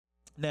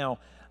Now,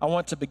 I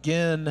want to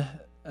begin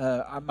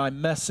my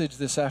message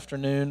this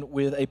afternoon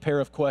with a pair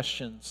of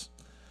questions.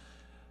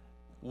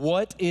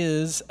 What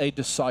is a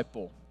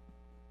disciple?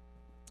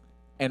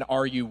 And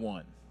are you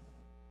one?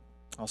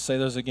 I'll say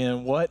those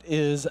again. What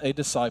is a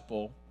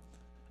disciple?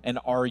 And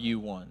are you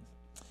one?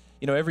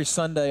 You know, every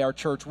Sunday, our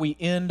church, we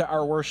end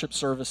our worship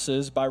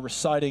services by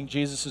reciting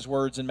Jesus'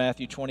 words in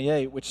Matthew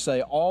 28, which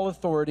say, "All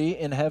authority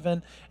in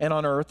heaven and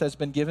on earth has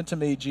been given to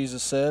me,"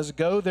 Jesus says.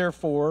 "Go,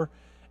 therefore,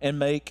 and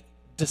make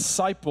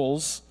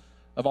disciples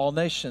of all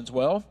nations."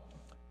 Well,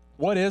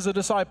 what is a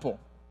disciple?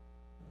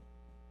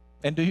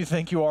 And do you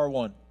think you are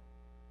one?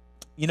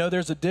 You know,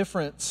 there's a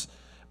difference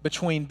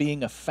between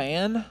being a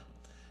fan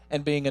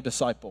and being a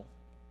disciple.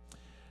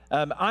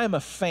 I am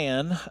a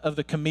fan of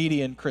the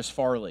comedian Chris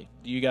Farley.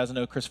 Do you guys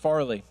know Chris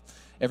Farley?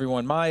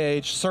 Everyone my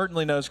age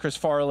certainly knows Chris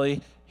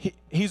Farley.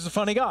 He's a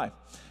funny guy.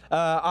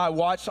 I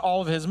watched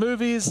all of his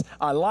movies.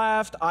 I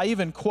laughed. I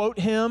even quote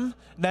him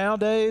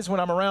nowadays when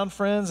I'm around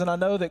friends, and I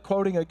know that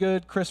quoting a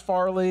good Chris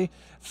Farley,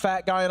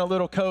 fat guy in a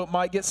little coat,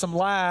 might get some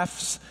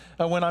laughs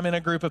when I'm in a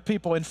group of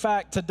people. In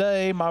fact,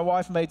 today my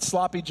wife made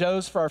Sloppy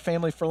Joes for our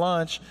family for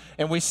lunch,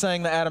 and we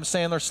sang the Adam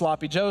Sandler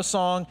Sloppy Joe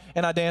song,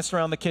 and I danced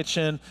around the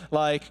kitchen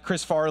like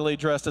Chris Farley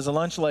dressed as a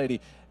lunch lady.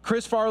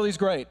 Chris Farley's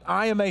great.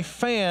 I am a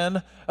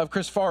fan of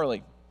Chris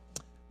Farley,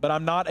 but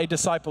I'm not a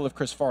disciple of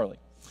Chris Farley.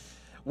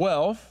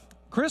 Well,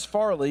 Chris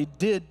Farley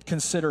did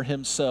consider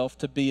himself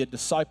to be a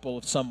disciple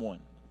of someone.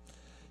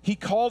 He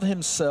called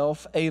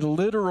himself a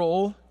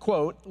literal,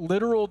 quote,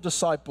 literal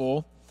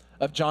disciple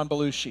of John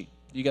Belushi.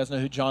 You guys know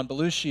who John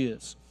Belushi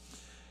is.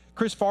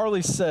 Chris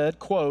Farley said,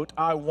 quote,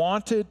 "I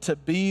wanted to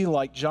be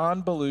like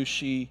John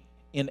Belushi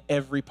in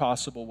every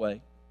possible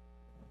way."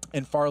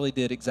 And Farley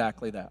did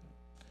exactly that.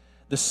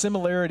 The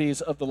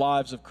similarities of the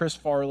lives of Chris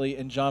Farley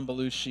and John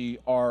Belushi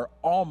are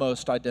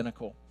almost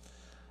identical.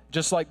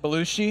 Just like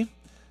Belushi,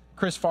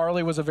 Chris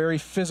Farley was a very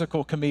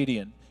physical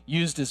comedian.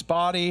 Used his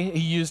body, he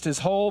used his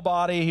whole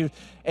body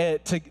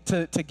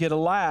to get a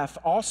laugh.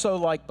 Also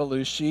like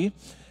Belushi,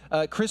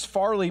 Chris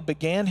Farley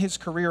began his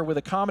career with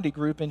a comedy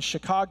group in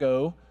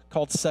Chicago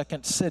called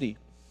Second City.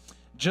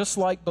 Just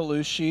like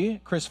Belushi,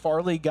 Chris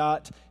Farley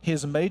got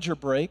his major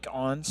break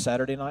on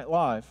Saturday Night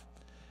Live.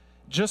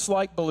 Just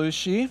like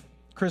Belushi,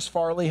 Chris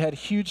Farley had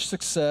huge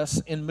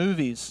success in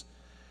movies.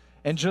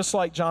 And just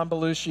like John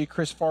Belushi,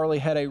 Chris Farley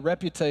had a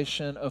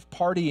reputation of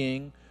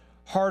partying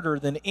harder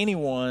than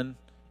anyone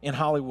in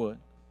Hollywood.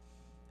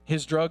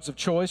 His drugs of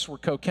choice were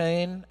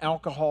cocaine,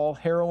 alcohol,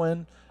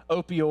 heroin,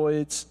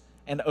 opioids,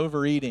 and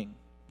overeating,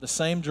 the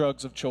same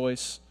drugs of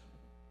choice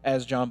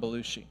as John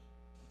Belushi.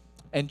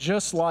 And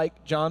just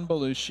like John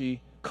Belushi,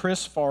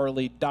 Chris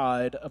Farley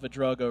died of a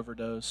drug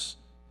overdose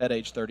at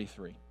age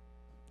 33.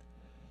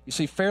 You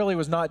see, Farley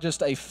was not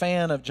just a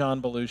fan of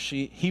John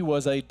Belushi, he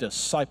was a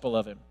disciple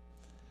of him.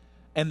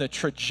 And the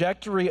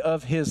trajectory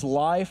of his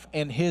life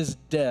and his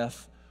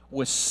death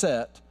was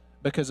set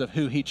because of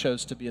who he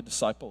chose to be a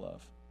disciple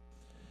of.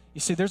 You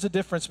see, there's a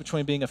difference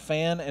between being a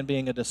fan and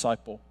being a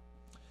disciple.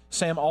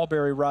 Sam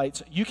Allberry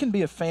writes, "You can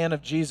be a fan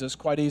of Jesus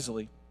quite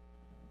easily.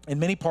 In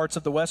many parts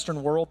of the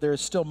Western world, there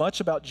is still much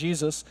about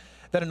Jesus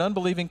that an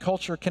unbelieving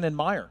culture can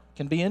admire,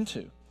 can be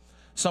into.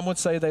 Some would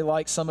say they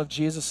like some of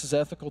Jesus'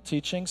 ethical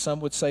teaching.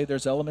 Some would say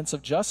there's elements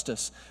of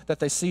justice that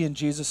they see in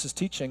Jesus'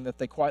 teaching that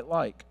they quite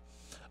like.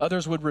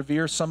 Others would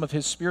revere some of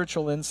his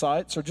spiritual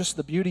insights or just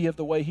the beauty of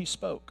the way he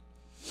spoke.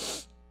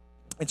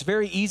 It's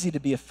very easy to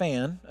be a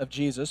fan of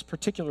Jesus,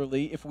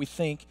 particularly if we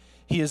think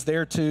he is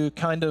there to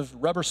kind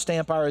of rubber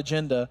stamp our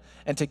agenda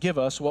and to give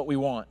us what we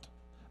want.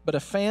 But a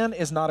fan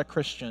is not a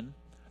Christian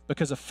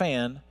because a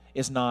fan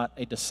is not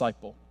a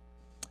disciple."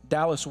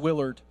 Dallas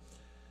Willard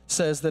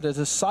says that a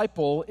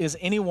disciple is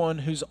anyone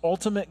whose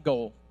ultimate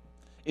goal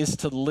is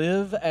to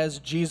live as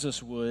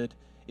Jesus would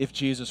if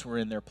Jesus were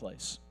in their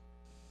place.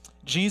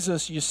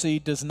 Jesus, you see,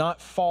 does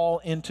not fall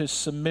into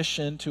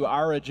submission to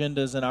our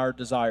agendas and our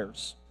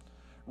desires.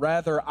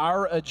 Rather,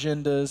 our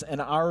agendas and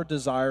our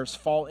desires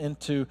fall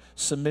into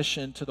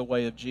submission to the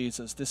way of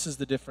Jesus. This is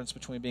the difference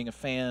between being a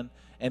fan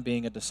and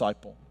being a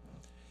disciple.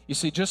 You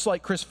see, just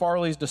like Chris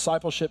Farley's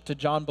discipleship to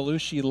John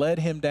Belushi led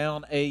him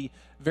down a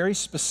very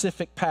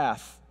specific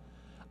path,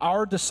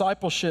 our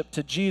discipleship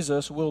to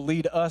Jesus will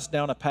lead us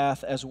down a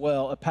path as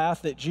well, a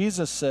path that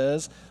Jesus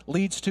says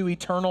leads to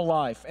eternal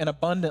life, an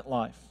abundant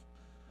life,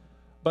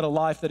 but a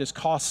life that is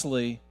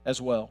costly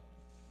as well.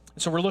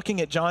 So we're looking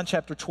at John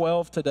chapter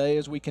 12 today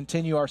as we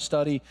continue our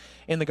study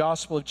in the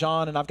Gospel of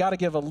John, and I've got to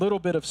give a little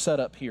bit of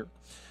setup here.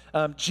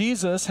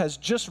 Jesus has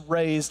just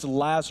raised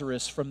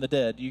Lazarus from the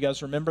dead. You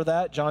guys remember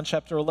that? John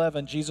chapter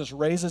 11, Jesus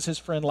raises his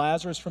friend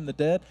Lazarus from the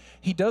dead.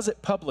 He does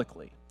it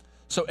publicly,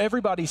 so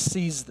everybody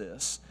sees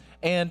this.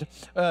 And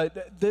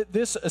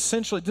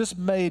this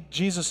made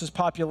Jesus'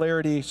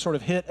 popularity sort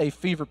of hit a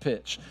fever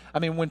pitch. I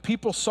mean, when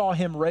people saw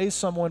him raise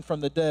someone from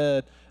the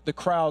dead, the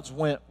crowds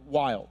went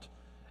wild.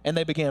 And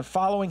they began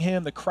following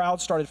him. The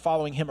crowd started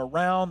following him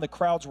around. The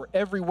crowds were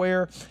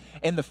everywhere.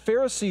 And the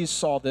Pharisees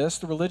saw this,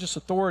 the religious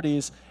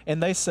authorities,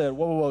 and they said,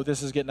 whoa, whoa, whoa,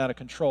 this is getting out of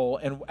control.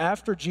 And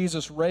after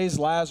Jesus raised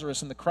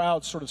Lazarus and the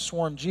crowd sort of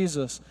swarmed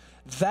Jesus,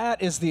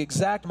 that is the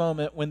exact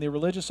moment when the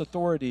religious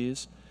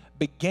authorities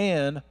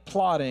began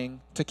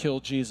plotting to kill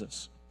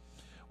Jesus.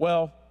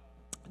 Well,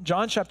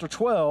 John chapter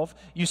 12,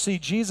 you see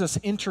Jesus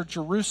enter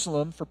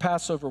Jerusalem for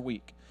Passover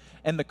week.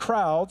 And the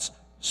crowds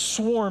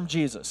swarm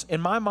Jesus.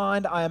 In my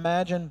mind, I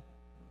imagine,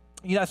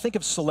 I think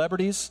of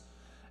celebrities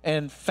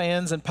and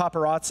fans and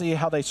paparazzi,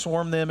 how they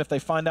swarm them if they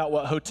find out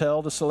what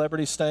hotel the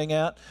celebrity's staying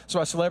at. That's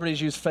why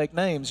celebrities use fake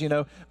names,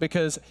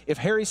 because if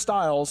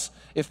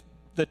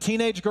the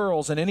teenage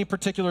girls in any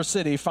particular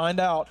city find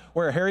out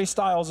where Harry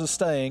Styles is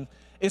staying,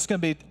 it's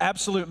going to be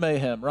absolute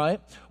mayhem, right?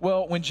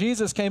 Well, when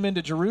Jesus came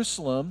into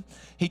Jerusalem,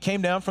 he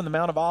came down from the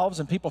Mount of Olives,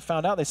 and people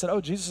found out. They said,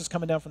 oh, Jesus is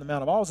coming down from the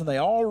Mount of Olives, and they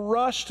all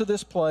rushed to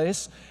this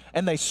place,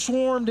 and they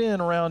swarmed in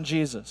around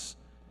Jesus.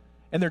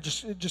 And they're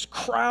just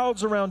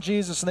crowds around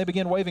Jesus, and they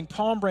begin waving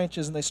palm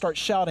branches, and they start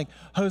shouting,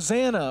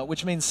 Hosanna,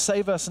 which means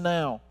save us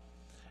now.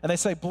 And they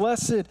say,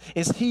 blessed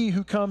is he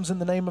who comes in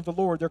the name of the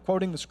Lord. They're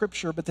quoting the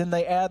scripture, but then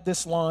they add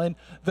this line,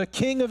 the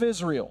King of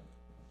Israel.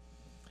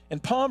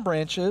 And palm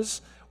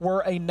branches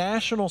were a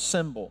national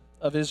symbol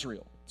of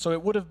Israel. So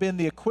it would have been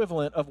the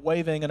equivalent of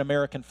waving an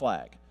American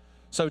flag.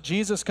 So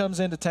Jesus comes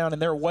into town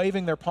and they're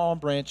waving their palm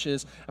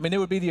branches. It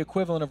would be the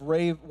equivalent of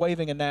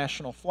waving a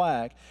national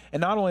flag.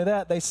 And not only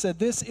that, they said,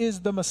 this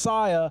is the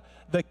Messiah,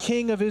 the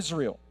King of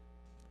Israel.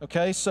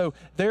 Okay, so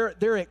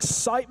their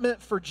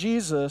excitement for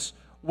Jesus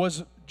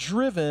was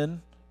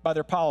driven by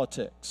their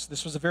politics.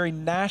 This was a very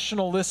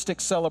nationalistic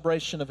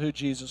celebration of who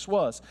Jesus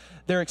was.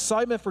 Their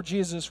excitement for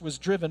Jesus was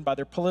driven by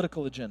their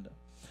political agenda.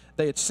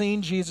 They had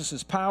seen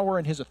Jesus' power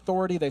and his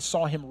authority. They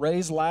saw him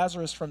raise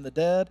Lazarus from the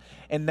dead.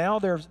 And now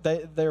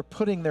they're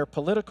putting their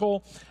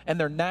political and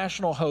their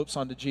national hopes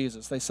onto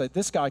Jesus. They say,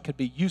 this guy could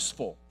be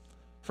useful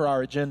for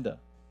our agenda.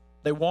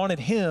 They wanted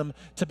him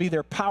to be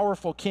their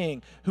powerful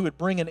king who would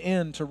bring an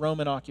end to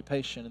Roman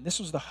occupation. And this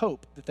was the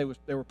hope that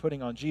they were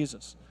putting on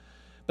Jesus.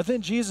 But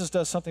then Jesus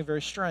does something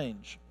very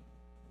strange.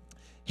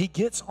 He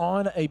gets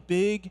on a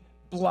big,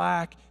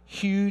 black,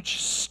 huge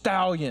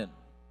stallion.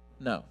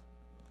 No.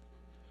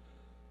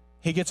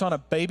 He gets on a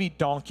baby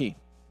donkey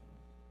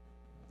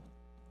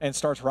and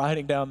starts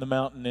riding down the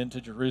mountain into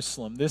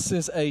Jerusalem. This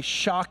is a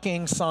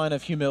shocking sign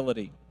of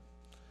humility.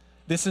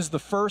 This is the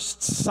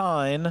first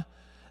sign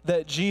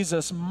that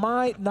Jesus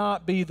might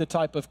not be the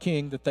type of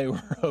king that they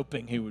were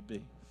hoping he would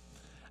be.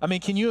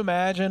 Can you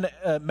imagine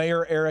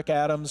Mayor Eric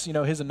Adams,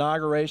 his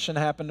inauguration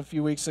happened a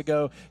few weeks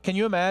ago. Can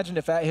you imagine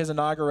if at his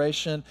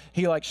inauguration,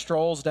 he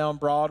strolls down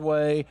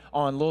Broadway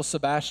on Little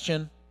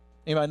Sebastian?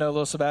 Anybody know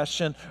Little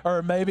Sebastian?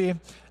 Or maybe,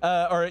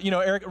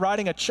 Eric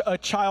riding a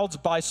child's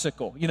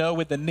bicycle,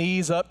 with the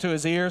knees up to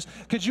his ears.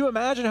 Could you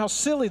imagine how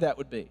silly that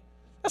would be?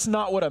 That's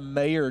not what a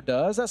mayor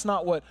does. That's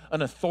not what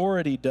an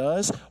authority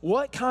does.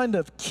 What kind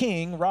of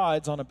king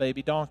rides on a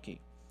baby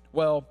donkey?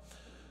 Well,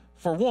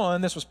 for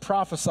one, this was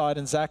prophesied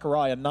in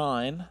Zechariah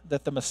 9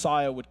 that the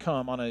Messiah would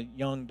come on a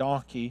young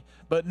donkey,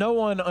 but no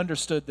one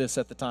understood this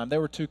at the time. They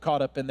were too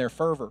caught up in their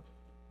fervor.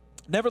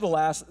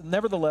 Nevertheless,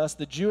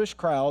 the Jewish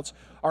crowds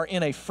are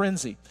in a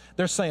frenzy.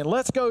 They're saying,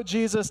 let's go,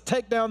 Jesus,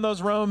 take down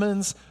those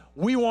Romans.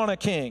 We want a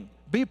king.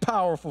 Be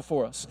powerful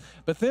for us.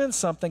 But then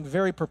something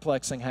very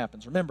perplexing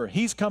happens. Remember,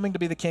 he's coming to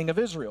be the King of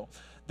Israel.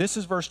 This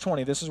is verse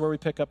 20. This is where we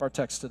pick up our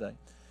text today.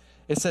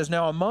 It says,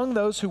 now among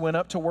those who went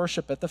up to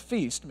worship at the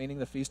feast, meaning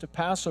the feast of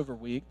Passover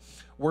week,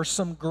 were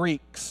some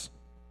Greeks.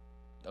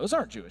 Those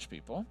aren't Jewish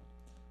people.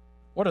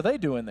 What are they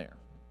doing there?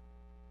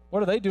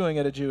 What are they doing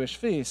at a Jewish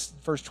feast?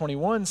 Verse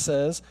 21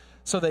 says,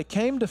 so they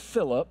came to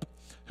Philip,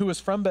 who was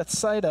from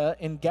Bethsaida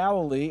in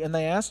Galilee, and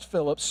they asked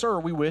Philip, sir,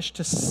 we wish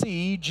to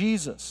see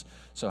Jesus.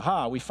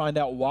 So we find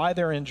out why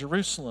they're in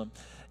Jerusalem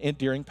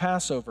during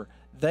Passover.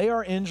 They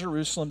are in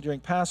Jerusalem during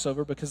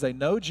Passover because they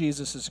know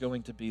Jesus is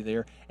going to be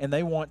there, and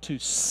they want to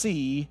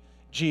see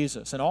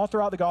Jesus. And all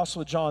throughout the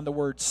Gospel of John, the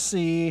word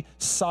see,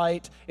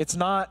 sight, it's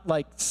not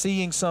like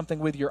seeing something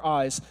with your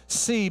eyes.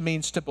 See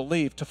means to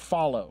believe, to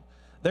follow.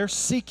 They're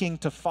seeking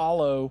to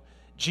follow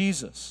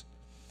Jesus.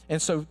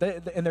 And so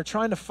they're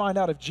trying to find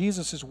out if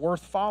Jesus is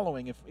worth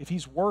following, if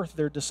he's worth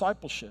their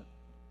discipleship.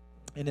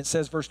 And it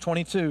says, verse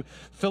 22,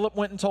 Philip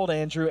went and told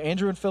Andrew.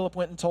 Andrew and Philip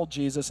went and told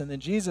Jesus. And then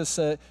Jesus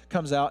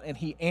comes out and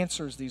he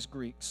answers these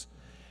Greeks.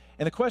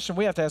 And the question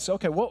we have to ask,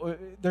 okay,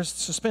 there's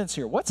suspense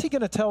here. What's he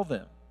going to tell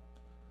them?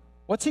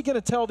 What's he going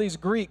to tell these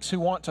Greeks who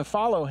want to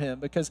follow him?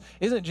 Because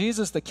isn't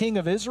Jesus the King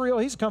of Israel?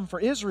 He's come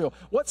for Israel.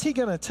 What's he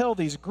going to tell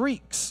these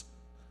Greeks?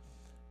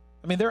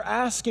 They're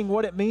asking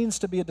what it means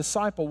to be a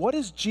disciple. What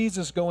is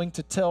Jesus going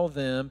to tell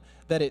them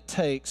that it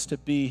takes to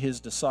be his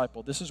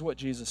disciple? This is what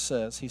Jesus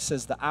says. He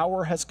says, the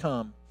hour has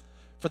come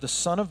for the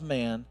Son of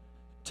Man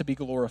to be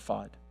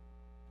glorified.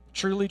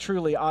 Truly,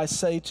 truly, I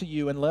say to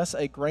you, unless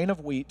a grain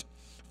of wheat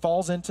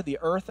falls into the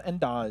earth and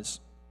dies,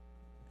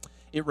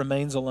 it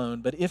remains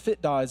alone. But if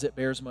it dies, it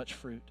bears much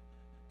fruit.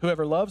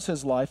 Whoever loves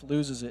his life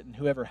loses it, and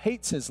whoever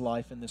hates his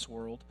life in this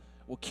world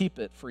will keep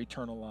it for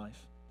eternal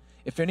life.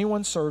 If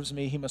anyone serves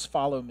me, he must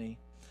follow me,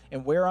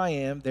 and where I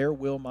am, there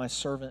will my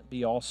servant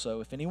be also.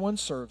 If anyone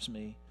serves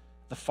me,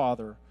 the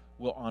Father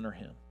will honor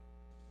him.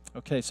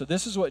 Okay, so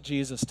this is what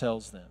Jesus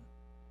tells them.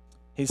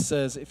 He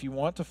says, if you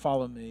want to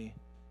follow me,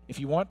 if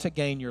you want to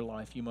gain your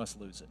life, you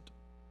must lose it.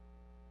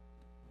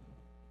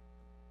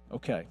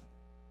 Okay,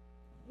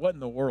 what in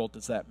the world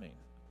does that mean?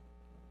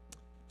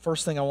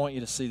 First thing I want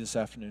you to see this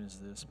afternoon is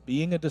this.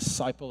 Being a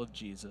disciple of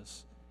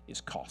Jesus is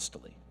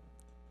costly.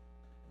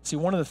 See,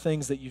 one of the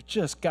things that you've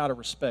just got to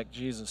respect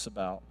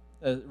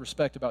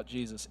about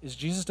Jesus is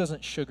Jesus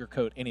doesn't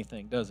sugarcoat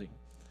anything, does he?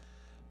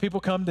 People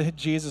come to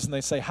Jesus and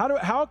they say,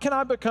 how can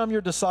I become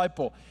your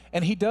disciple?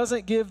 And he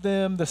doesn't give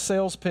them the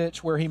sales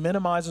pitch where he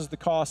minimizes the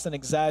cost and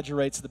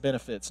exaggerates the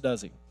benefits,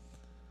 does he?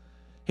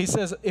 He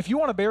says, if you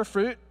want to bear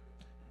fruit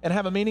and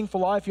have a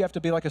meaningful life, you have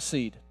to be like a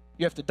seed.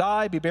 You have to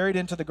die, be buried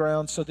into the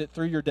ground so that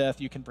through your death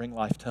you can bring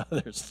life to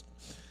others.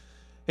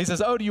 He says,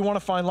 do you want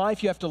to find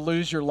life? You have to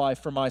lose your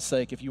life for my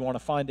sake if you want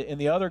to find it. In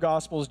the other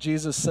Gospels,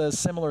 Jesus says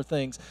similar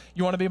things.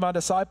 You want to be my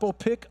disciple?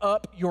 Pick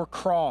up your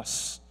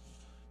cross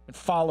and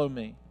follow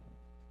me.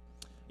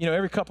 You know,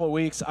 every couple of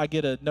weeks I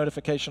get a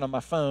notification on my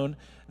phone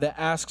that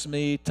asks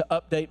me to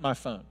update my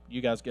phone.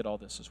 You guys get all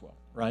this as well,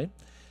 right?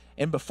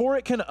 And before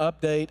it can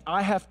update,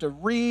 I have to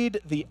read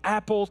the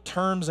Apple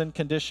terms and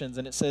conditions.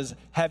 And it says,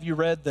 have you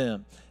read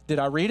them? Did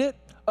I read it?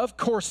 Of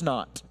course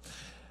not.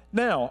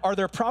 Now, are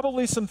there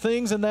probably some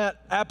things in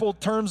that Apple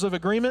terms of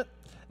agreement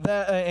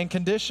and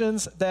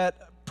conditions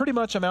that pretty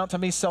much amount to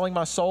me selling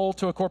my soul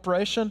to a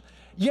corporation?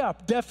 Yeah,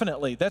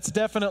 definitely. That's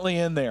definitely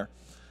in there.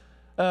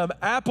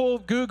 Apple,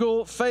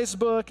 Google,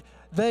 Facebook,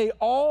 they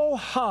all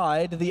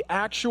hide the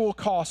actual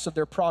costs of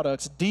their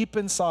products deep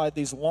inside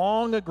these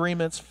long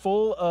agreements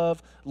full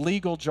of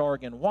legal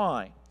jargon.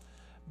 Why?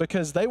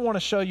 Because they want to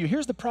show you,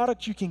 here's the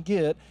product you can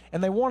get,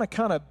 and they want to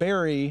kind of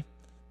bury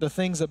the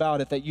things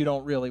about it that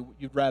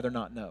you'd rather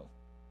not know.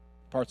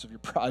 Parts of your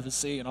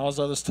privacy and all this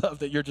other stuff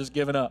that you're just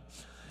giving up.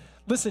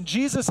 Listen,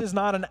 Jesus is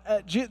not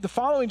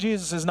following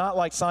Jesus is not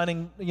like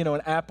signing,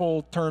 an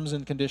Apple terms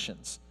and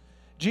conditions.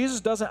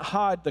 Jesus doesn't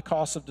hide the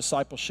cost of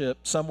discipleship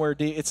somewhere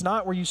deep. It's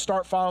not where you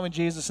start following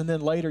Jesus and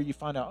then later you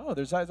find out,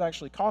 that's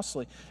actually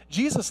costly.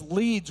 Jesus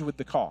leads with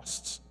the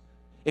costs.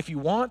 If you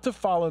want to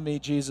follow me,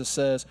 Jesus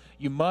says,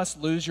 you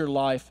must lose your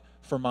life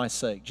for my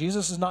sake.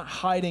 Jesus is not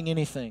hiding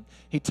anything.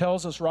 He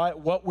tells us right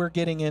what we're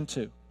getting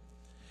into.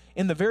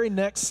 In the very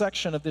next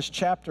section of this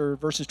chapter,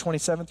 verses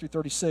 27 through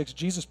 36,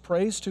 Jesus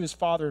prays to his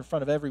Father in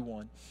front of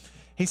everyone.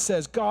 He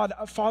says,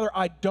 Father,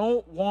 I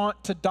don't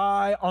want to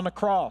die on a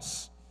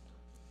cross.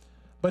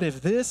 But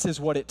if this is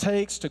what it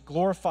takes to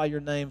glorify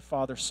your name,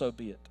 Father, so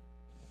be it.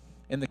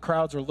 And the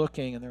crowds are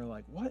looking and they're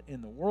like, what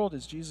in the world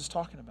is Jesus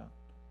talking about?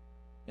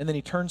 And then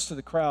he turns to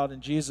the crowd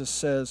and Jesus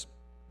says,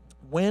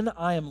 when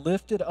I am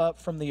lifted up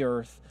from the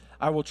earth,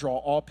 I will draw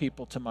all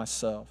people to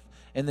myself.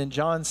 And then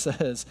John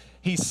says,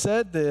 he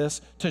said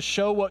this to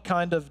show what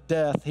kind of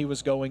death he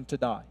was going to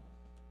die.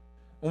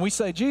 When we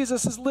say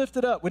Jesus is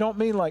lifted up, we don't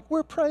mean like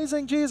we're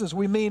praising Jesus.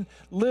 We mean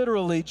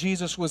literally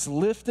Jesus was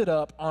lifted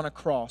up on a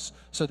cross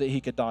so that he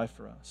could die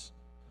for us.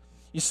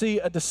 You see,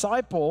 a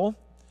disciple,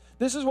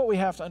 this is what we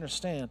have to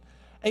understand.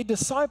 A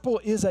disciple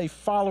is a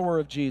follower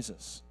of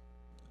Jesus.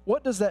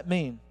 What does that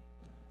mean?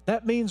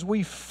 That means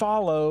we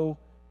follow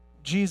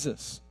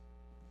Jesus.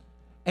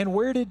 And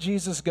where did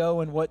Jesus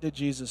go and what did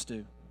Jesus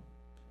do?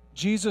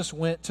 Jesus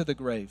went to the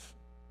grave.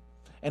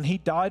 And he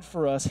died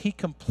for us. He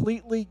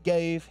completely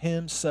gave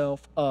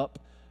himself up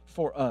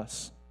for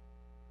us.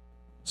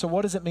 So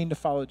what does it mean to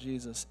follow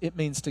Jesus? It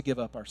means to give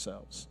up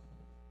ourselves.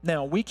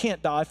 Now, we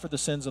can't die for the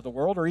sins of the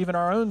world or even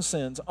our own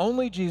sins.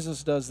 Only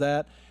Jesus does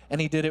that,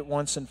 and he did it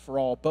once and for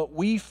all. But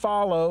we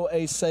follow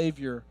a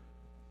Savior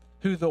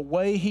who the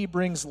way he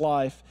brings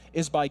life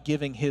is by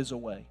giving his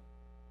away.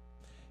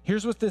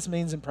 Here's what this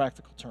means in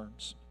practical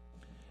terms.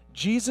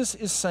 Jesus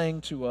is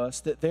saying to us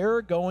that there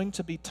are going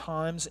to be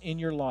times in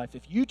your life,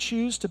 if you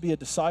choose to be a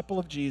disciple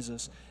of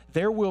Jesus,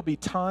 there will be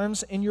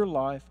times in your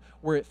life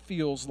where it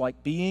feels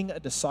like being a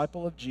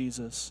disciple of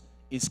Jesus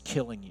is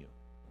killing you.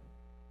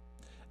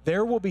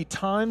 There will be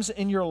times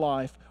in your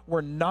life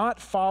where not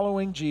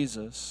following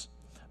Jesus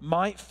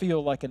might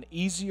feel like an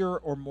easier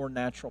or more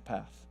natural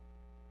path.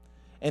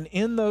 And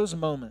in those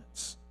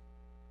moments,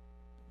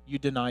 you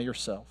deny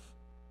yourself.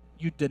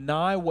 You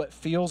deny what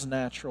feels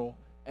natural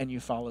and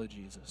you follow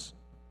Jesus.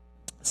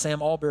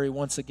 Sam Albury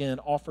once again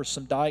offers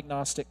some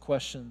diagnostic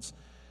questions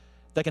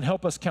that can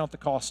help us count the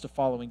cost of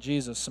following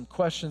Jesus, some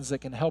questions that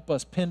can help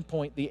us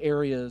pinpoint the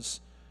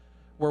areas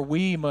where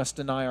we must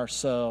deny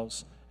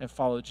ourselves and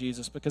follow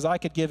Jesus. Because I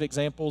could give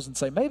examples and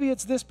say, maybe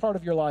it's this part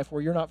of your life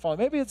where you're not following.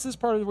 Maybe it's this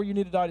part of where you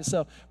need to die to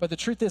self. But the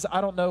truth is,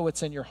 I don't know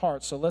what's in your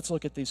heart. So let's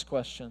look at these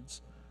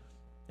questions.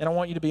 And I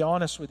want you to be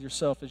honest with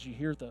yourself as you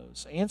hear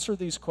those. Answer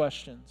these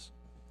questions.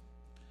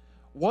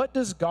 What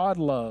does God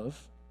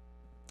love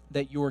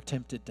that you're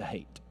tempted to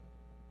hate?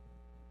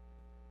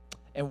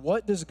 And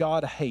what does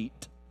God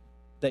hate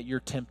that you're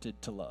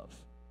tempted to love?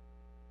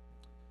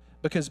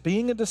 Because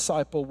being a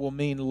disciple will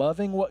mean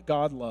loving what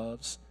God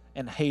loves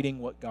and hating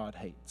what God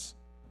hates.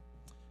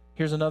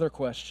 Here's another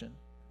question.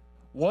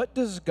 What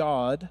does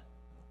God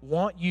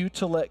want you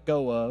to let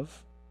go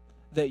of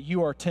that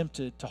you are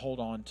tempted to hold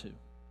on to?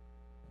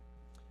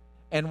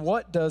 And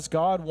what does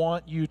God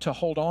want you to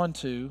hold on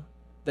to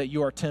that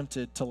you are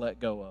tempted to let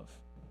go of?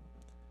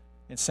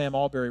 And Sam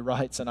Albury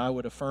writes, and I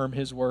would affirm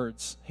his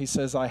words. He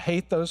says, I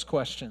hate those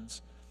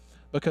questions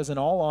because in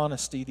all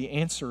honesty, the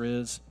answer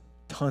is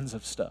tons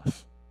of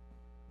stuff.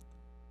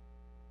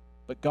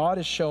 But God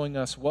is showing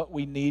us what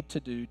we need to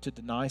do to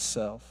deny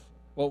self.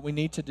 What we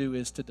need to do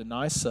is to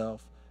deny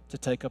self, to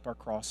take up our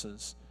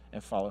crosses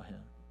and follow him.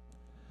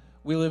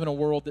 We live in a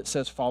world that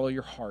says, follow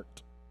your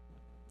heart.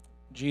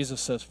 Jesus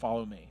says,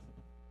 follow me.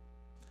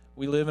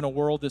 We live in a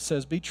world that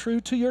says, be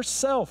true to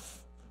yourself.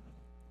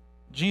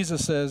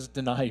 Jesus says,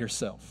 deny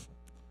yourself.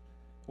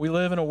 We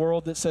live in a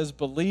world that says,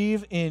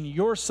 believe in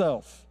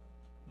yourself.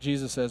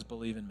 Jesus says,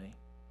 believe in me.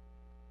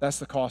 That's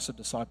the cost of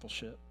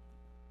discipleship,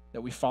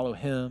 that we follow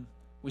him,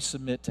 we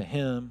submit to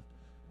him,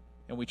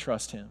 and we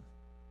trust him.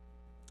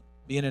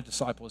 Being a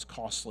disciple is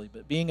costly,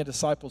 but being a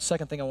disciple,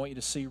 second thing I want you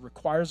to see,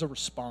 requires a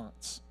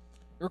response.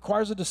 It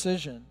requires a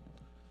decision.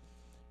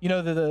 You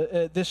know,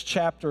 this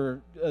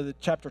chapter,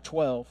 chapter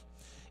 12,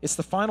 it's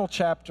the final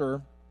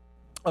chapter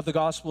of the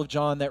Gospel of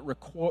John that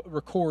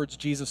records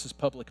Jesus'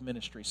 public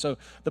ministry. So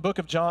the book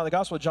of John, the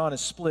Gospel of John is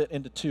split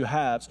into two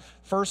halves.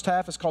 First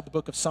half is called the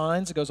book of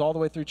signs. It goes all the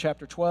way through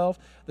chapter 12.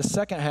 The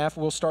second half,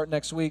 we'll start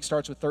next week,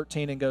 starts with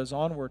 13 and goes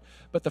onward.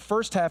 But the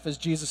first half is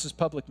Jesus'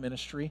 public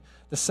ministry.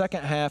 The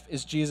second half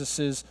is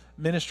Jesus'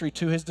 ministry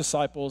to his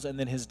disciples and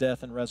then his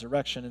death and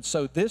resurrection. And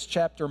so this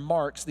chapter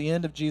marks the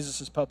end of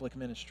Jesus' public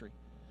ministry.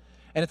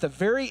 And at the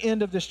very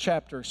end of this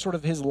chapter, sort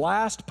of his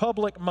last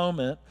public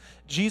moment,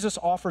 Jesus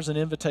offers an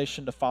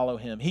invitation to follow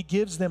him. He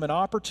gives them an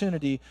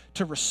opportunity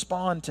to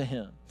respond to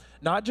him.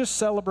 Not just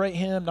celebrate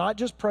him, not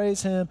just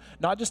praise him,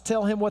 not just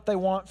tell him what they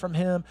want from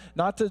him,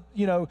 not to,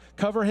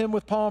 cover him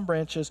with palm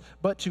branches,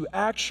 but to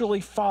actually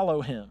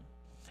follow him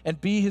and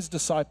be his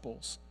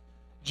disciples.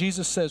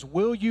 Jesus says,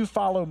 will you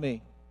follow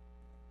me?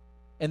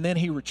 And then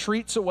he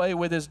retreats away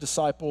with his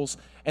disciples,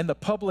 and the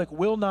public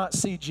will not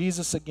see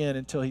Jesus again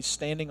until he's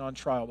standing on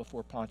trial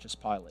before Pontius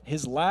Pilate.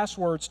 His last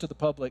words to the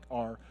public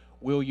are,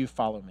 will you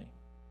follow me?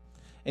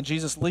 And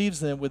Jesus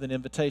leaves them with an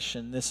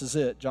invitation. This is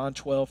it, John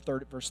 12,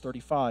 verse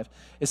 35.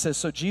 It says,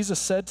 so Jesus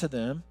said to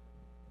them,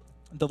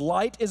 the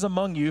light is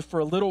among you for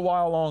a little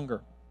while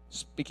longer.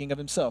 Speaking of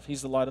himself,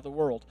 he's the light of the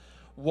world.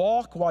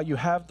 Walk while you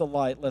have the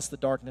light, lest the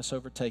darkness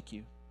overtake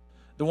you.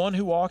 The one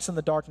who walks in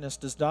the darkness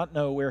does not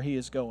know where he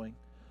is going.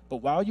 But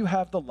while you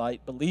have the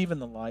light, believe in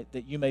the light,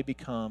 that you may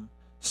become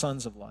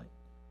sons of light.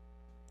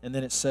 And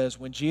then it says,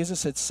 when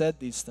Jesus had said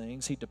these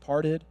things, he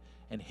departed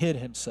and hid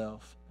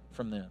himself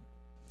from them.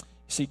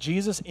 You see,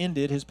 Jesus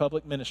ended his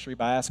public ministry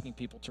by asking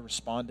people to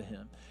respond to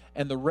him.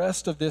 And the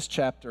rest of this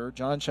chapter,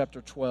 John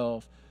chapter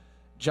 12,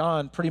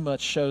 John pretty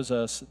much shows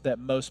us that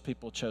most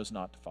people chose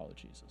not to follow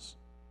Jesus.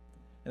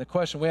 And the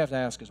question we have to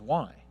ask is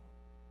why?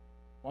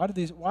 Why do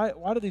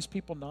these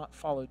people not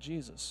follow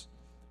Jesus?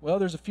 Well,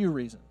 there's a few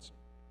reasons.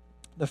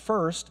 The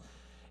first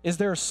is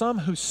there are some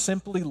who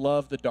simply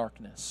love the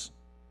darkness.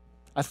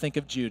 I think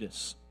of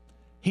Judas.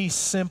 He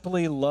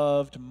simply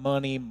loved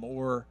money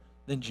more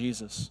than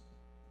Jesus,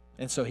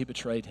 and so he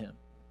betrayed him.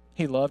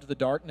 He loved the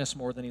darkness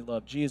more than he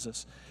loved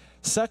Jesus.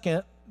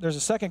 Second, there's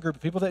a second group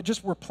of people that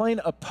just were plain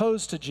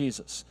opposed to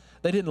Jesus.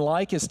 They didn't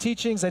like his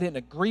teachings. They didn't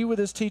agree with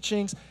his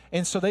teachings,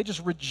 and so they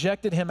just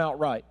rejected him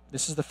outright.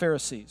 This is the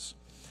Pharisees.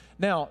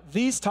 Now,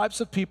 these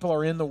types of people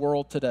are in the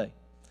world today.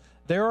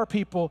 There are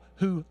people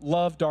who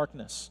love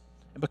darkness.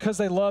 And because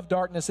they love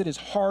darkness, it is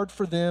hard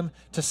for them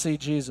to see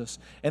Jesus.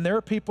 And there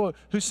are people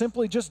who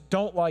simply just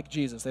don't like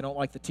Jesus. They don't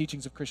like the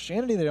teachings of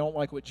Christianity. They don't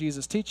like what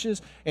Jesus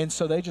teaches. And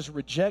so they just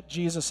reject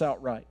Jesus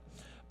outright.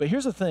 But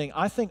here's the thing.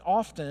 I think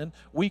often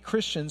we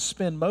Christians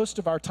spend most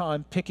of our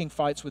time picking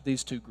fights with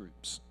these two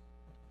groups.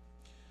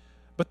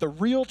 But the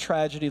real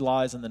tragedy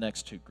lies in the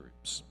next two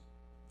groups.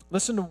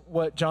 Listen to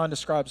what John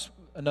describes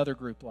another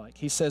group like.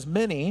 He says,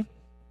 many,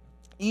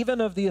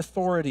 even of the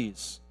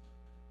authorities,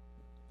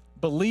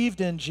 believed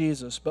in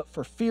Jesus, but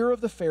for fear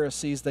of the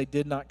Pharisees, they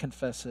did not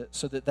confess it,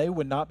 so that they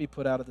would not be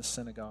put out of the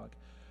synagogue.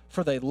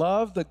 For they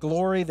loved the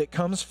glory that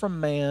comes from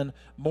man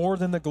more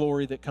than the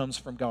glory that comes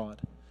from God.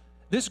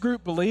 This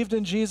group believed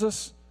in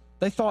Jesus.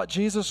 They thought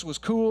Jesus was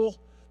cool.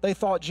 They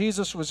thought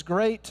Jesus was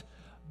great,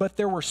 but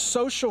there were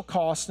social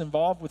costs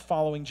involved with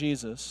following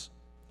Jesus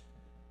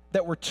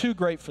that were too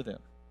great for them.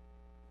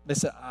 They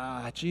said,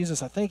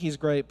 Jesus, I think he's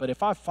great, but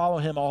if I follow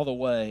him all the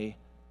way,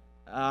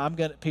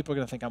 people are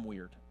going to think I'm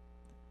weird.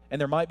 And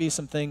there might be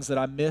some things that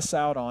I miss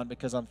out on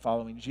because I'm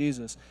following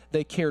Jesus.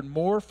 They cared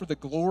more for the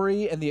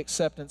glory and the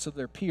acceptance of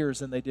their peers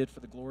than they did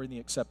for the glory and the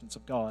acceptance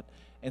of God.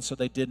 And so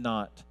they did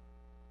not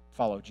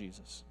follow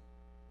Jesus.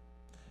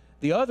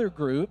 The other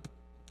group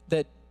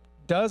that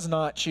does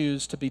not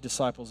choose to be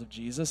disciples of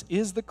Jesus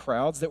is the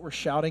crowds that were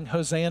shouting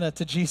Hosanna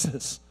to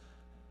Jesus.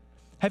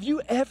 Have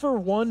you ever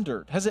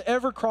wondered, has it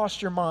ever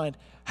crossed your mind,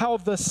 how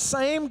the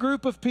same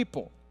group of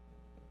people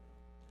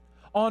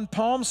on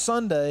Palm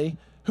Sunday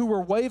who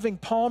were waving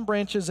palm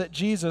branches at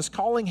Jesus,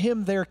 calling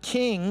him their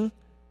king,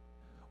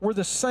 were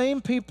the same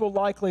people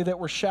likely that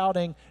were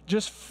shouting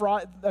just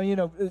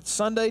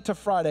Sunday to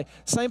Friday,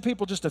 same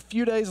people just a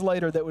few days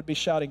later that would be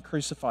shouting,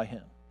 crucify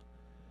him.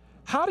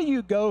 How do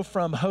you go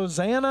from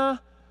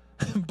Hosanna,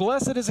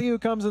 blessed is he who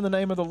comes in the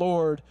name of the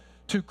Lord,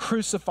 to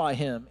crucify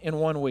him in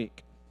 1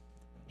 week?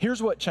 Here's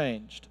what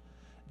changed.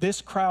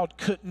 This crowd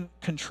couldn't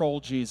control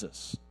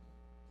Jesus.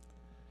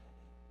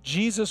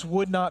 Jesus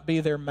would not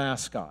be their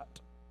mascot,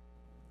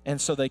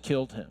 and so they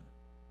killed him.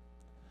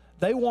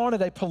 They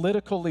wanted a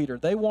political leader.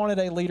 They wanted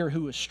a leader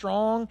who was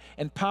strong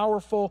and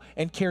powerful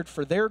and cared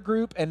for their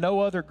group and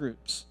no other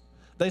groups.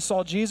 They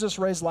saw Jesus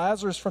raise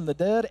Lazarus from the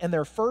dead, and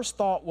their first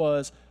thought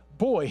was,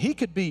 boy, he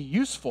could be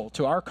useful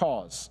to our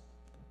cause.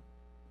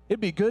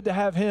 It'd be good to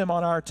have him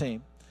on our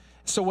team.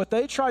 So what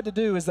they tried to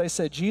do is they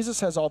said, Jesus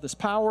has all this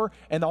power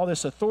and all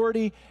this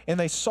authority, and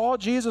they saw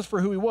Jesus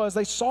for who he was.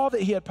 They saw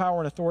that he had power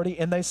and authority,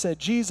 and they said,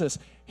 Jesus,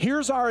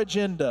 here's our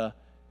agenda,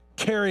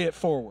 carry it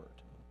forward.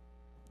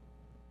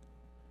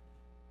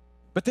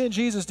 But then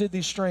Jesus did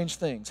these strange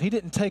things. He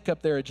didn't take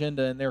up their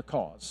agenda and their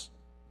cause.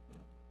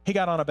 He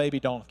got on a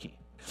baby donkey.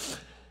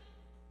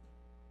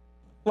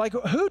 Like,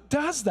 who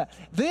does that?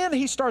 Then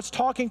he starts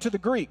talking to the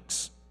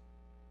Greeks,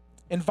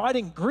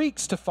 inviting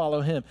Greeks to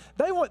follow him.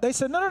 They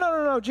said,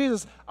 no,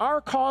 Jesus,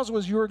 our cause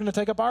was you were going to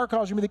take up our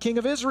cause. You're going to be the king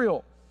of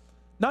Israel,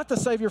 not the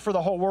Savior for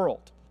the whole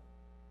world.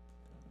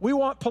 We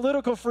want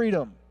political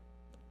freedom,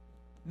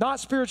 not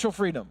spiritual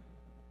freedom,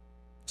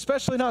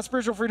 especially not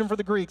spiritual freedom for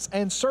the Greeks,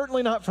 and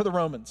certainly not for the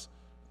Romans.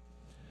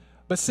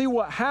 But see,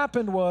 what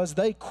happened was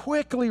they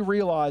quickly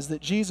realized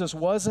that Jesus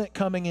wasn't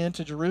coming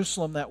into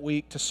Jerusalem that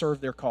week to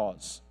serve their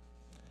cause.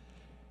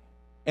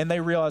 And they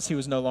realized he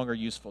was no longer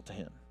useful to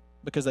him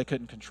because they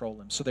couldn't control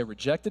him. So they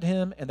rejected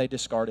him and they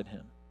discarded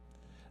him.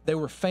 They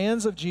were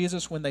fans of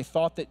Jesus when they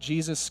thought that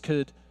Jesus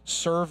could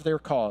serve their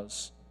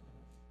cause,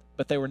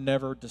 but they were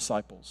never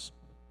disciples.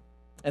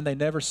 And they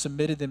never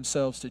submitted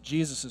themselves to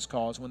Jesus'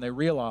 cause when they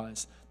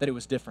realized that it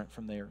was different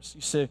from theirs.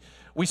 You see,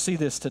 we see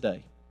this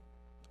today.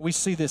 We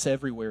see this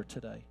everywhere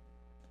today.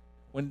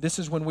 This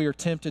is when we are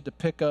tempted to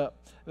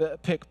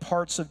pick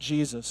parts of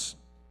Jesus,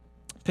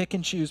 pick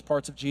and choose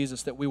parts of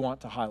Jesus that we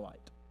want to highlight.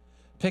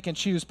 Pick and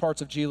choose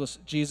parts of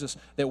Jesus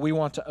that we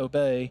want to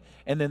obey,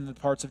 and then the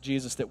parts of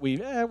Jesus that we'll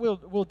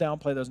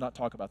downplay those, not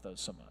talk about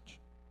those so much.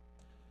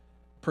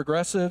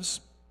 Progressives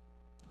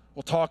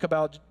will talk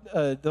about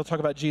they'll talk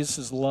about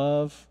Jesus'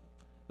 love,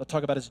 they'll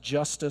talk about his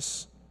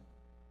justice,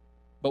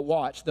 but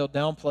watch, they'll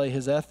downplay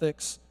his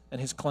ethics and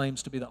his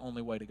claims to be the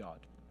only way to God.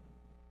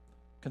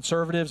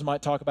 Conservatives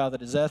might talk about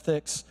his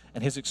ethics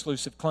and his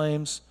exclusive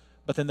claims,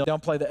 but then they'll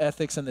downplay the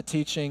ethics and the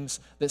teachings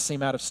that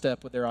seem out of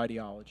step with their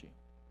ideology.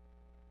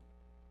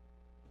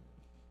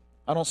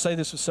 I don't say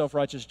this with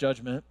self-righteous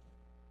judgment.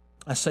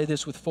 I say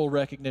this with full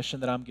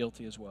recognition that I'm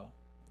guilty as well.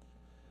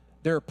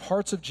 There are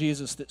parts of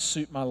Jesus that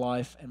suit my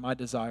life and my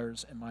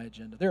desires and my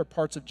agenda. There are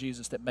parts of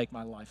Jesus that make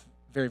my life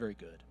very, very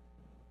good.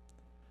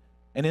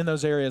 And in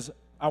those areas,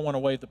 I want to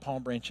wave the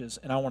palm branches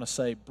and I want to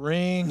say,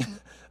 bring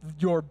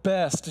your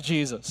best,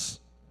 Jesus.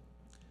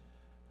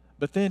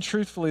 But then,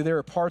 truthfully, there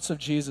are parts of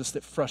Jesus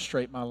that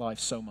frustrate my life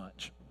so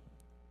much.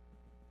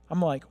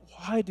 I'm like,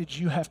 why did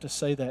you have to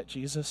say that,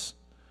 Jesus?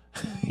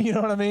 You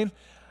know what I mean?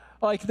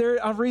 Like,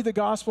 I read the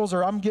Gospels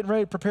or I'm getting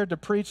ready, prepared to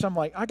preach. I'm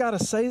like, I got to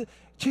say,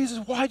 Jesus,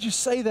 why'd you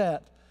say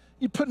that?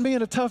 You put me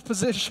in a tough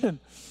position.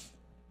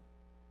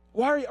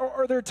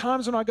 Are there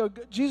times when I go,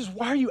 Jesus,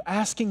 why are you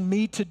asking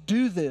me to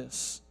do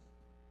this?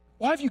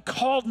 Why have you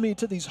called me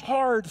to these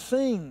hard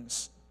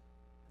things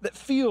that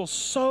feel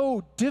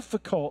so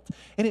difficult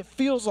and it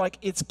feels like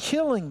it's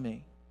killing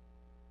me?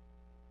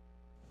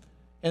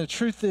 And the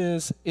truth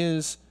is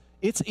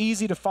it's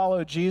easy to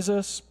follow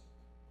Jesus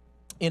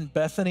in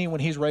Bethany when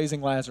he's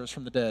raising Lazarus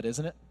from the dead,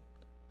 isn't it?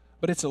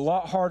 But it's a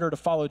lot harder to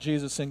follow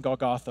Jesus in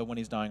Golgotha when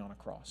he's dying on a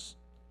cross.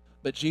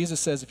 But Jesus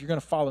says, if you're going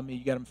to follow me,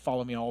 you got to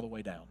follow me all the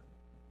way down.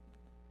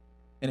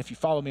 And if you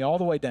follow me all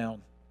the way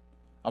down,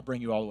 I'll bring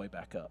you all the way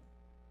back up.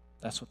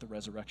 That's what the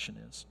resurrection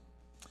is.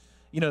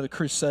 You know, the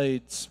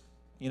Crusades,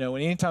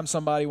 anytime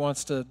somebody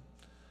wants to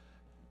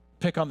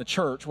pick on the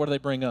church, what do they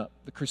bring up?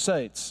 The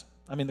Crusades.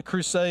 I mean, the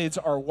Crusades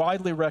are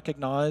widely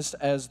recognized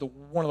as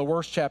one of the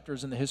worst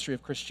chapters in the history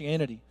of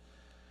Christianity.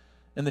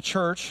 And the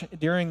church,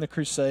 during the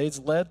Crusades,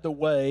 led the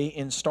way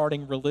in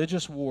starting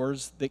religious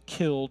wars that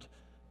killed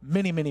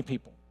many, many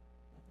people.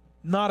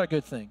 Not a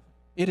good thing.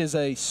 It is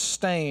a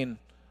stain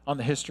on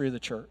the history of the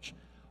church.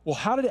 Well,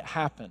 how did it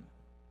happen?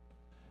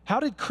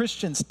 How did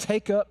Christians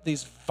take up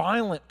these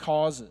violent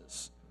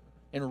causes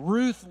and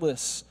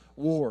ruthless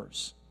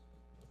wars?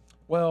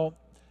 Well,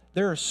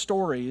 there are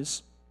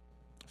stories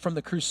from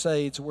the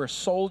Crusades where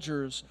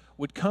soldiers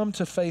would come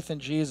to faith in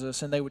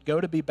Jesus and they would go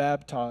to be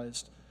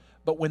baptized.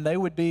 But when they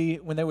would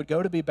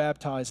go to be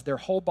baptized, their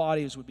whole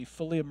bodies would be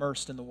fully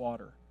immersed in the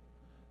water.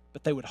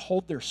 But they would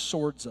hold their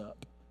swords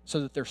up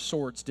so that their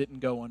swords didn't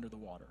go under the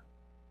water.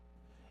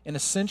 And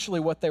essentially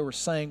what they were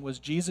saying was,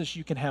 Jesus,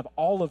 you can have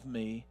all of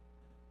me,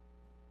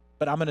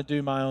 but I'm going to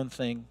do my own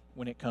thing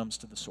when it comes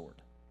to the sword.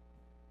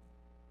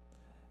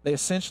 They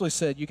essentially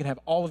said, you can have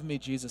all of me,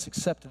 Jesus,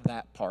 except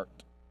that part.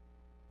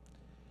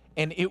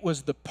 And it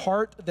was the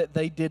part that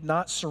they did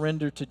not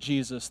surrender to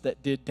Jesus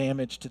that did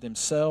damage to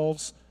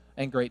themselves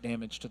and great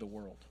damage to the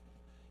world.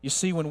 You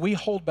see, when we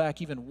hold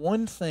back even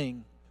one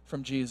thing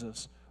from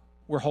Jesus,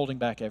 we're holding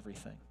back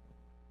everything.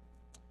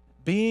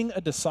 Being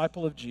a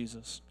disciple of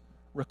Jesus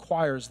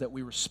requires that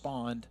we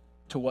respond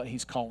to what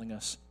he's calling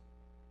us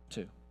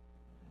to.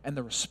 And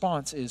the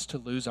response is to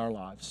lose our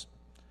lives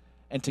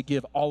and to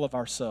give all of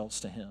ourselves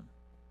to him.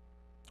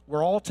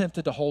 We're all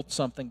tempted to hold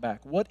something back.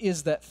 What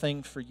is that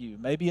thing for you?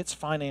 Maybe it's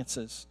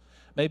finances.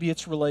 Maybe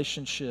it's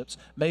relationships.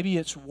 Maybe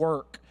it's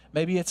work.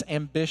 Maybe it's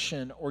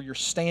ambition or your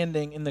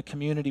standing in the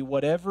community.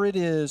 Whatever it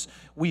is,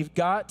 we've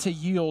got to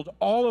yield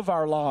all of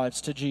our lives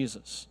to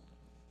Jesus.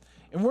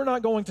 And we're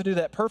not going to do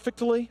that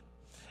perfectly,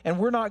 and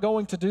we're not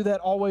going to do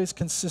that always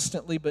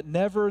consistently, but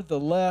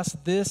nevertheless,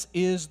 this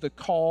is the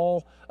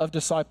call of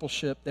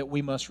discipleship that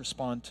we must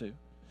respond to.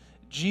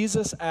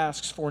 Jesus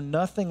asks for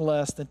nothing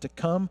less than to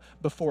come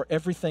before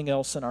everything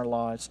else in our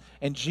lives,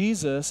 and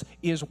Jesus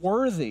is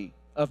worthy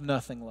of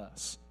nothing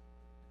less.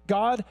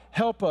 God,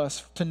 help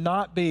us to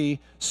not be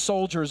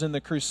soldiers in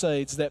the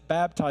crusades that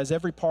baptize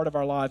every part of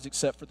our lives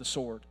except for the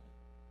sword,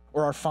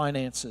 or our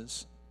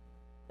finances,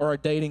 or our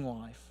dating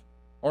life,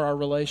 or our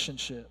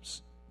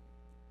relationships.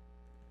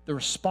 The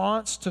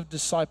response to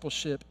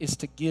discipleship is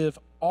to give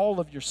all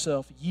of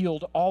yourself,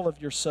 yield all of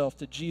yourself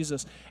to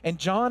Jesus. And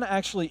John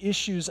actually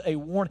issues a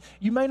warning.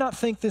 You may not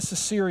think this is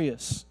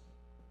serious,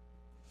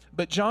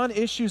 but John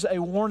issues a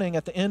warning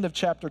at the end of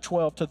chapter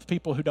 12 to the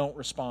people who don't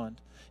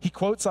respond. He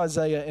quotes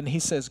Isaiah and he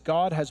says,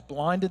 God has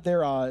blinded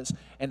their eyes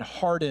and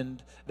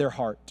hardened their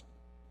heart.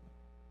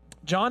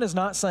 John is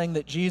not saying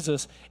that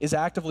Jesus is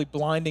actively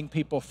blinding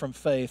people from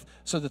faith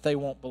so that they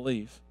won't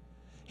believe.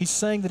 He's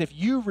saying that if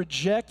you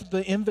reject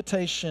the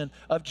invitation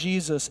of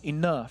Jesus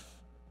enough,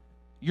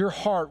 your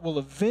heart will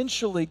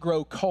eventually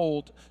grow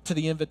cold to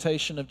the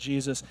invitation of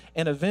Jesus,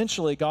 and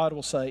eventually God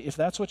will say, if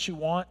that's what you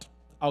want,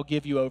 I'll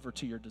give you over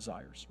to your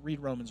desires. Read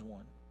Romans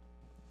 1.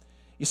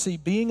 You see,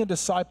 being a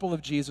disciple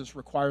of Jesus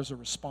requires a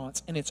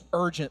response, and it's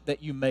urgent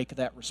that you make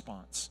that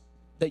response,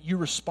 that you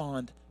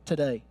respond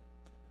today.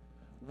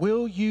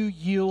 Will you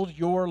yield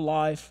your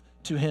life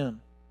to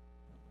him?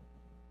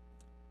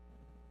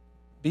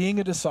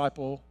 Being a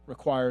disciple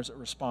requires a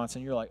response,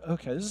 and you're like,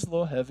 okay, this is a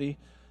little heavy.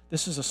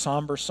 This is a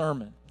somber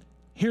sermon.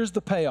 Here's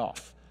the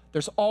payoff.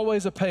 There's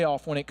always a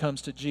payoff when it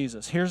comes to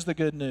Jesus. Here's the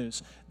good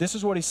news. This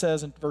is what he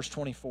says in verse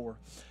 24.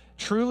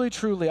 Truly,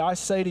 truly, I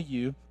say to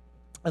you,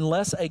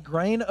 unless a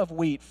grain of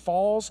wheat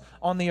falls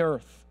on the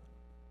earth,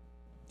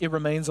 it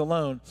remains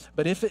alone.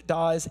 But if it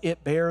dies,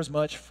 it bears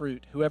much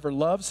fruit. Whoever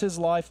loves his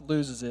life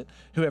loses it.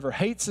 Whoever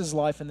hates his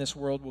life in this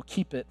world will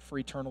keep it for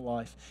eternal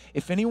life.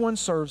 If anyone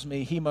serves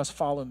me, he must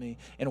follow me.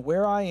 And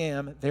where I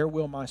am, there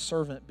will my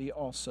servant be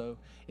also.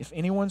 If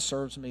anyone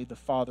serves me, the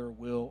Father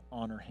will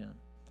honor him.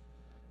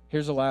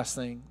 Here's the last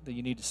thing that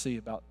you need to see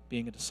about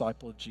being a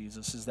disciple of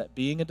Jesus, is that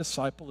being a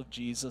disciple of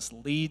Jesus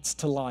leads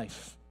to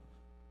life.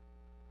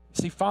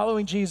 See,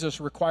 following Jesus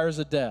requires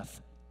a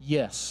death,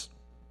 yes.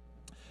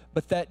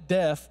 But that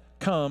death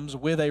comes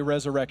with a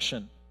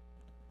resurrection.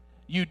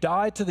 You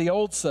die to the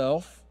old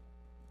self,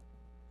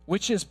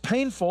 which is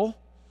painful,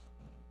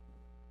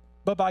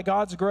 but by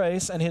God's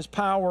grace and his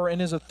power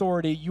and his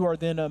authority, you are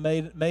then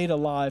made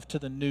alive to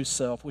the new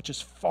self, which is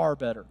far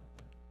better.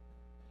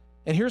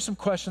 And here's some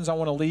questions I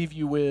want to leave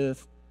you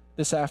with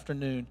this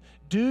afternoon.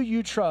 Do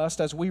you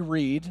trust, as we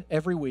read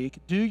every week,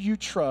 do you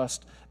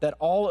trust that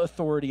all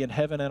authority in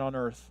heaven and on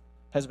earth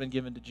has been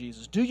given to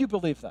Jesus? Do you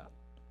believe that?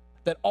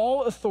 That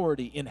all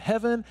authority in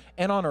heaven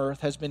and on earth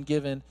has been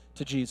given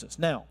to Jesus.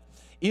 Now,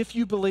 if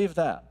you believe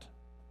that,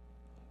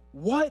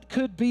 what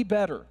could be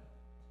better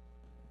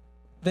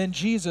than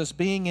Jesus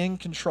being in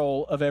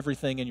control of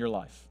everything in your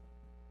life?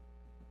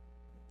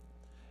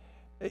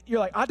 You're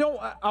like,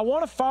 I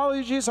want to follow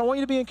you, Jesus. I want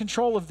you to be in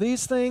control of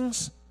these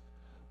things,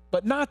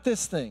 but not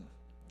this thing.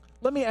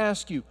 Let me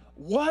ask you,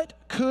 what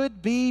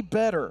could be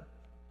better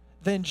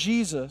than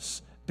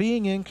Jesus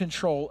being in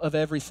control of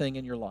everything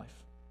in your life?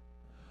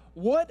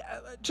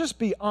 Just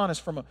be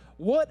honest for a moment.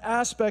 What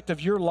aspect of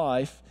your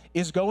life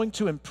is going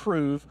to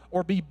improve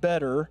or be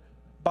better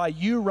by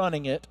you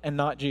running it and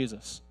not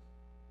Jesus?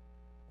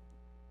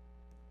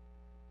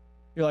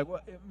 You're like,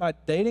 what, my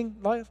dating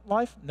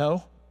life?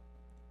 No.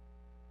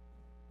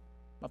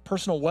 My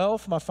personal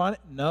wealth, my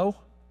finance? No.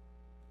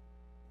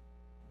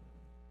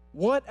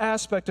 What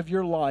aspect of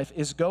your life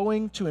is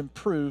going to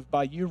improve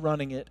by you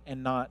running it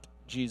and not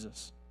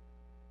Jesus?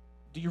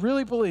 Do you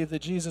really believe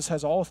that Jesus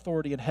has all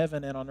authority in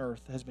heaven and on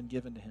earth has been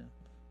given to him?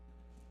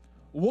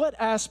 What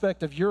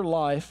aspect of your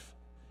life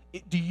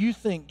do you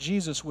think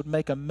Jesus would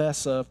make a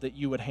mess of that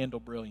you would handle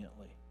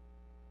brilliantly?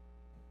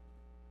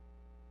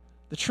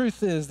 The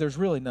truth is, there's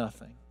really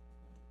nothing.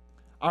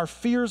 Our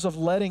fears of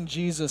letting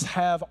Jesus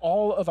have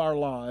all of our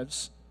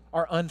lives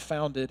are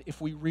unfounded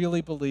if we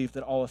really believe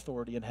that all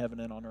authority in heaven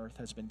and on earth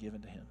has been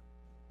given to him.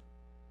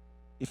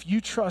 If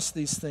you trust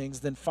these things,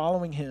 then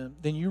following him,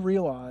 then you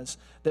realize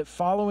that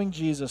following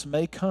Jesus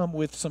may come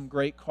with some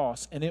great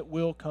costs, and it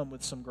will come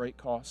with some great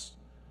costs.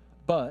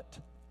 But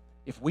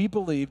if we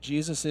believe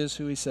Jesus is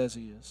who he says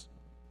he is,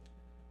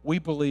 we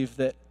believe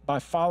that by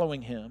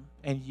following him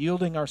and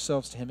yielding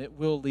ourselves to him, it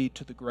will lead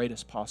to the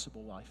greatest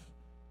possible life.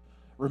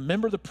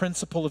 Remember the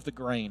principle of the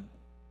grain.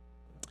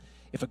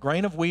 If a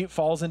grain of wheat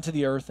falls into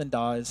the earth and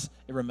dies,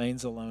 it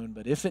remains alone.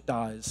 But if it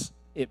dies,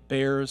 it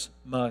bears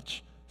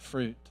much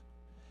fruit.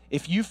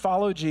 If you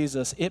follow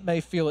Jesus, it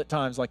may feel at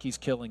times like he's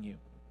killing you.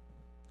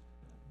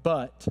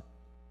 But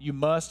you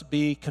must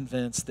be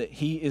convinced that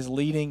he is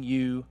leading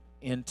you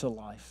into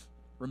life.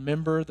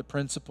 Remember the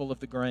principle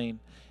of the grain.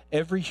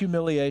 Every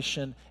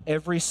humiliation,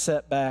 every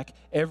setback,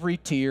 every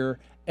tear,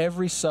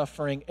 every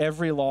suffering,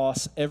 every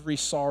loss, every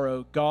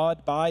sorrow,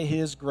 God, by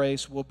his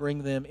grace, will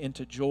bring them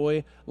into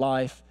joy,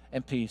 life,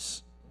 and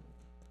peace.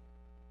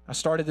 I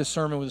started this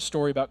sermon with a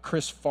story about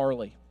Chris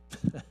Farley.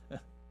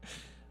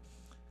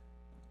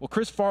 Well,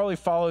 Chris Farley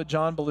followed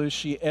John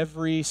Belushi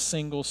every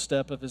single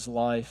step of his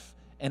life,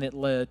 and it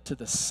led to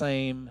the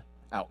same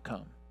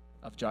outcome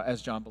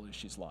as John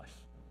Belushi's life.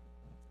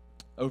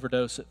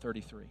 Overdose at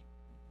 33.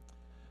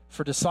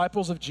 For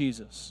disciples of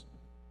Jesus,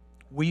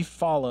 we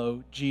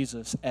follow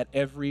Jesus at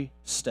every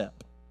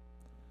step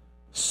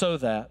so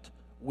that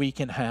we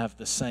can have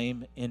the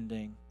same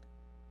ending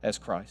as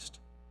Christ.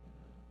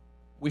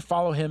 We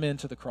follow him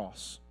into the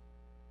cross,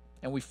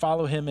 and we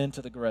follow him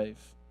into the grave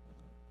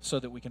so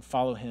that we can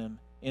follow him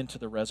into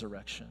the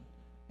resurrection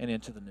and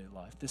into the new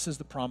life. This is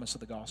the promise of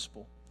the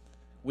gospel.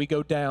 We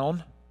go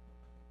down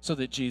so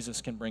that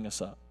Jesus can bring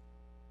us up.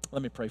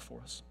 Let me pray for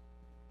us.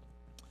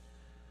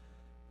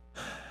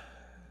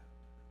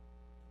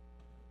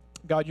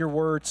 God, your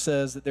word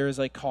says that there is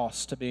a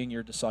cost to being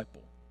your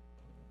disciple.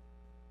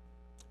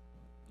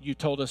 You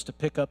told us to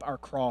pick up our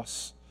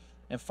cross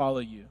and follow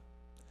you.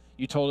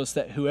 You told us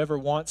that whoever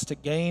wants to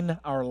gain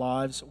our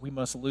lives, we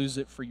must lose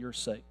it for your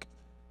sake.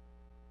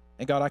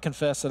 And God, I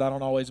confess that I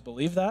don't always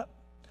believe that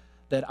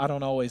I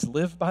don't always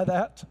live by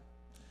that.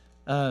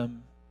 I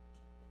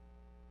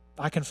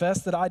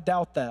confess that I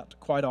doubt that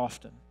quite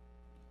often.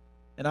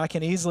 And I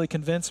can easily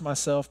convince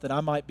myself that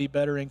I might be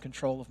better in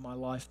control of my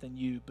life than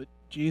you. But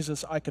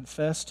Jesus, I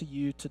confess to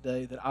you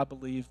today that I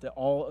believe that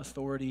all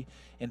authority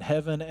in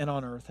heaven and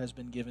on earth has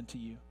been given to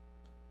you.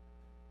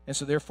 And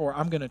so therefore,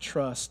 I'm going to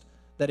trust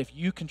that if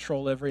you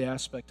control every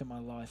aspect of my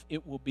life,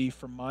 it will be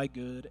for my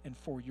good and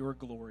for your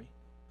glory.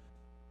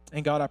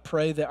 And God, I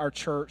pray that our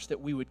church,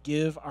 that we would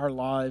give our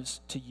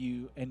lives to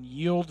you and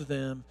yield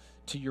them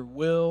to your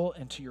will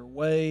and to your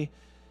way,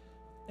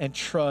 and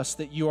trust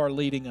that you are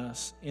leading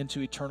us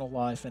into eternal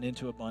life and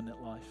into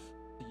abundant life.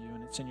 To you,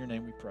 and it's in your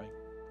name we pray.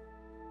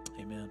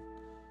 Amen.